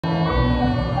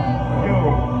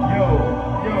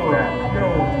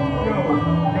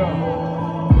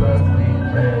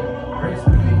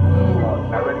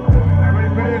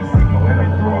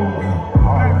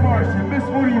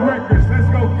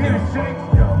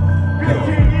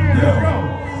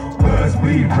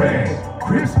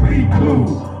crispy blue.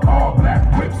 All black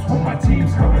whips when my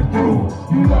team's coming through.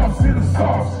 You lost in the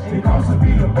sauce, it calls to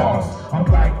be the boss. I'm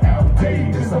like Al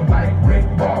Davis, I'm like Rick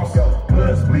Ross.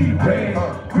 Bloods bleed red,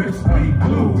 Crips bleed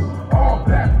blue. All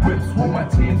black whips when my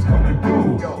team's coming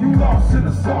through. You lost in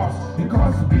the sauce, it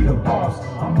calls to be the boss.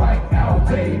 I'm like Al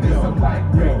Davis, I'm like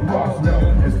Rick Ross.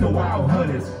 It's the Wild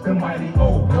Hunters, the mighty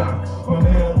old block. My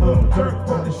man Lil Durk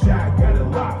from the shot got it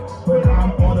locked. But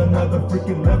I'm on another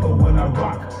freaking level when I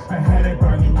rock. I had it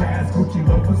Barney Bass, Gucci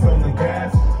loafers on the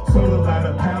gas. Sold a lot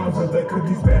of pounds of the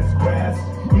cookies best grass.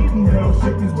 Eating hell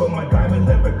chickens, but my diamond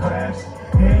never clashed.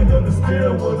 Hand on the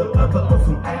steer with the other of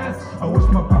some ass. I wish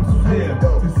my pops was here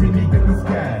to see me get this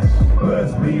cash.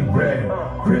 Bloods bleed red,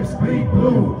 Crips bleed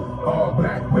blue. All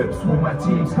black whips when my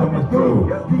team's coming through.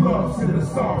 You lost in the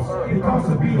sauce, it calls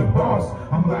to be the boss.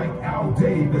 I'm like Al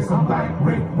Davis, I'm like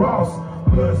Rick Ross.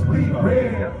 Bloods bleed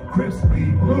red, Crips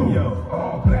bleed blue.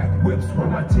 All black whips when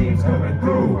my team's coming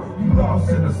through. You lost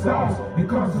in the sauce, it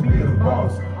calls to be the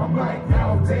boss. I'm like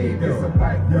Al Davis, I'm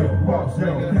like Rick Ross.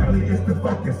 Cali is the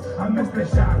focus, I miss that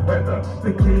shot weather.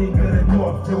 The king of the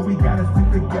north, yo, we gotta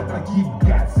stick together. Keep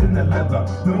gats in the leather.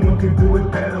 No one can do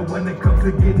it better when it comes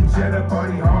to getting cheddar.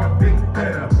 Party hard, big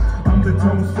better. I'm the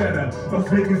tone setter. Las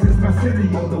Vegas is my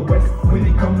city on the west. When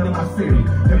you come to my city,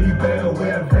 then you better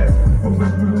wear a vest. From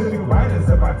West living writers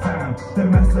of our time, the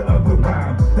master of the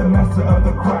rhyme, the master of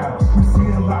the crowd. We see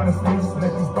a lot of stages,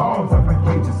 let these dogs out my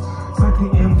cages.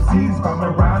 Sucking MCs by my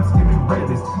rhymes, giving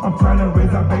rapists. I'm trying to raise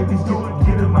our babies,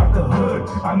 get them out the hood.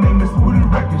 I named this Moody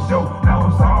Record Show, now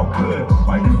it's all good.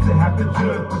 I used to have to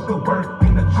judge with the work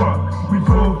in the trunk. We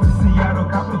drove to Seattle,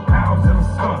 got the pounds in the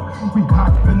skunk. We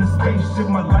hopped in the spaceship,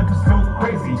 my life is so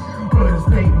crazy. But it's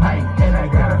late night, and I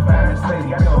got a fast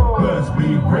lady. Bloods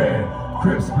bleed red,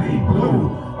 Crips bleed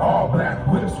blue. All black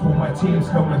whips when my team's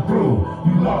coming through.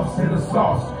 You lost in the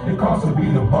sauce, it calls to be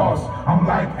the boss. I'm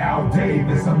like Al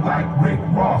Davis, I'm like Rick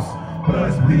Ross.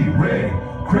 Bloods bleed red,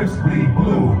 Crips bleed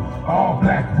blue. All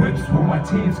black whips when my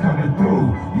team's coming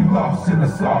through. You lost in the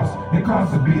sauce, it calls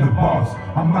to be the boss.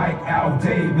 I'm like Al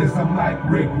Davis, I'm like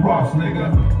Rick Ross, nigga.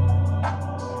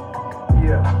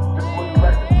 Yeah, this was the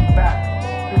record back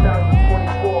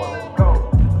 2024. Let's go.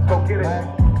 Let's go get it.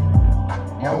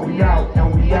 And we out,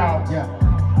 and we out. Yeah,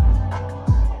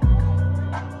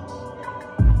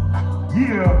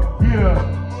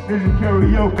 this is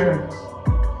karaoke.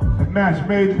 The match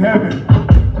made in heaven.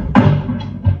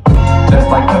 Just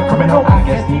like a criminal, I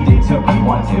guess needed to be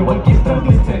wanted. What gets the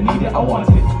least to need it, I want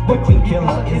it. The clean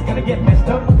killer is gonna get messed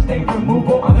up. Stay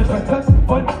removal on the dress tucks.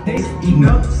 Fun days,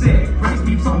 enough said. Praise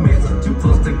keeps on mess. Too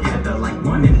close together like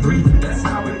 1 and 3. That's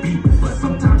how it be. But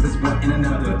sometimes it's 1 and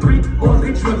another 3. Or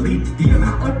literally, the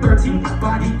amount of 13.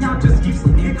 Body count just keeps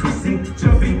increasing.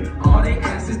 Jumping, all they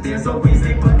ask is there's always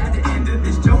a but at the end of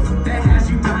this joke. That has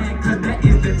you dying, cause that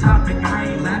is the topic. I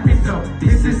ain't laughing though.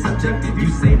 This is subjective. You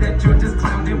say that you're just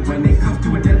clowning when it comes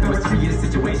to a death or serious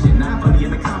situation. Not funny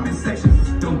in the comment section.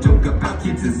 Don't joke about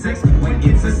kids and sex when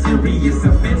it's a serious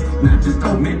offense. Not just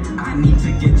omit, I need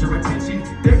to get your attention.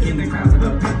 They're in the crowds of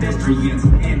the pedestrians.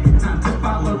 And time to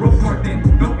file a report then.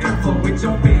 No airflow with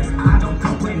your fans. I don't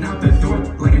complain out the door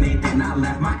like an Nathan. I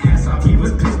laugh my ass off. He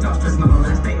was pissed off, stressing on the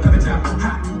last day of the job.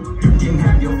 Ha! You can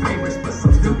have your favorites, but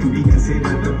some still can be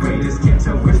considered the greatest. Can't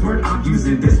tell which word I'm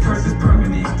using. This curse is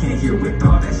permanent. Can't hear with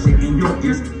all that shit in your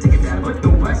ears. Take it down, but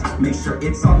don't wax. Make sure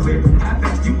it's all clear.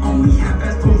 Half-assed, you only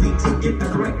half-assed fully to get the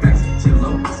correct facts.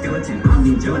 Chillo, skeleton, I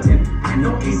mean gelatin. And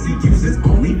no AC uses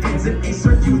only pens in a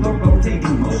circular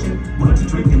rotating motion. What to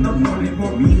drink in the morning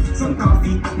for me? Some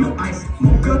coffee, no ice,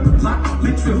 mocha, lot.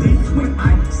 Literally, when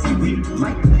I see weed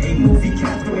like a movie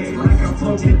castaway, like I'm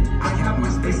floating. I have my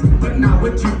space, but not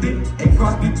what you did. A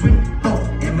cross between both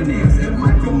M&M's and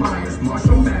Michael Myers.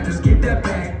 Marshall Matters, get that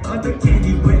bag of the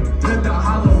candy went to the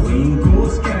Halloween ghoul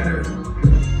scattered.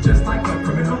 Just like a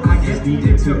criminal, I guess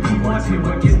needed to be wanted.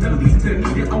 What gets the least to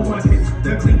need it, I want it.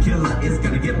 The clean killer is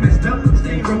gonna get messed up.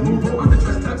 Stay removal on the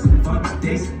dress tucks. Fun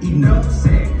days, enough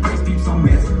said. Praise keeps on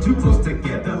mess. Too close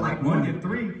together like 1 and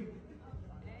 3.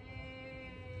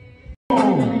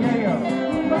 Oh,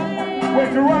 yeah.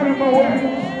 Wait, Geronimo,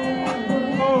 wait.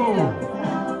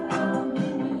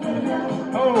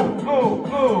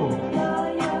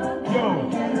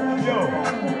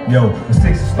 Yo, the 6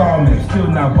 installment, still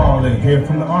not ballin'. Here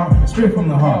from the arm, straight from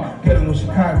the heart. Get him with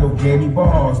Chicago, Gabby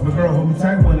balls. My girl hold me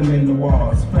tight when I'm in the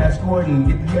walls. Flash Gordon,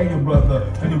 get the Yayo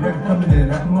brother. And the record coming in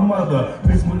after my mother.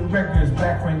 This with the records,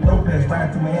 Black Frank Lopez.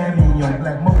 Ride to Miami on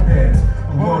black mopeds.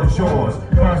 We go to shores,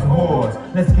 cars and whores.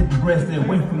 Let's get the breast and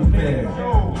away from the bed.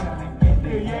 Yo,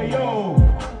 yeah, yo.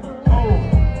 Oh,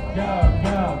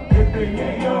 yeah, get the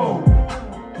yeah, yo.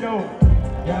 Yo,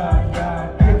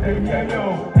 yeah, get the yeah, yo.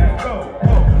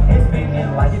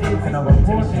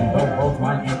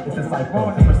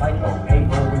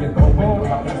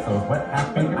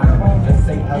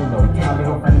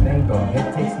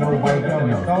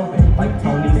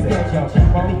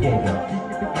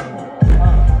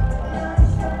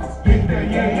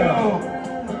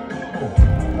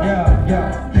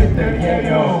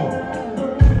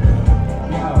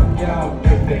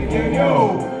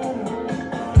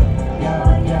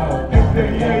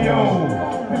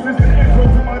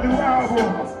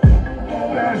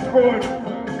 record.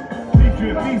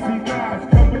 Featuring DC Guys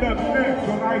coming up next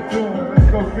on iTunes.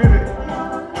 Let's go get it.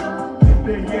 Get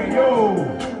that yayo.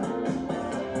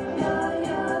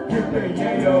 Get that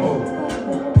yayo.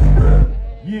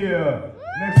 Yeah.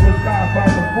 Next was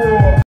Godfather 4.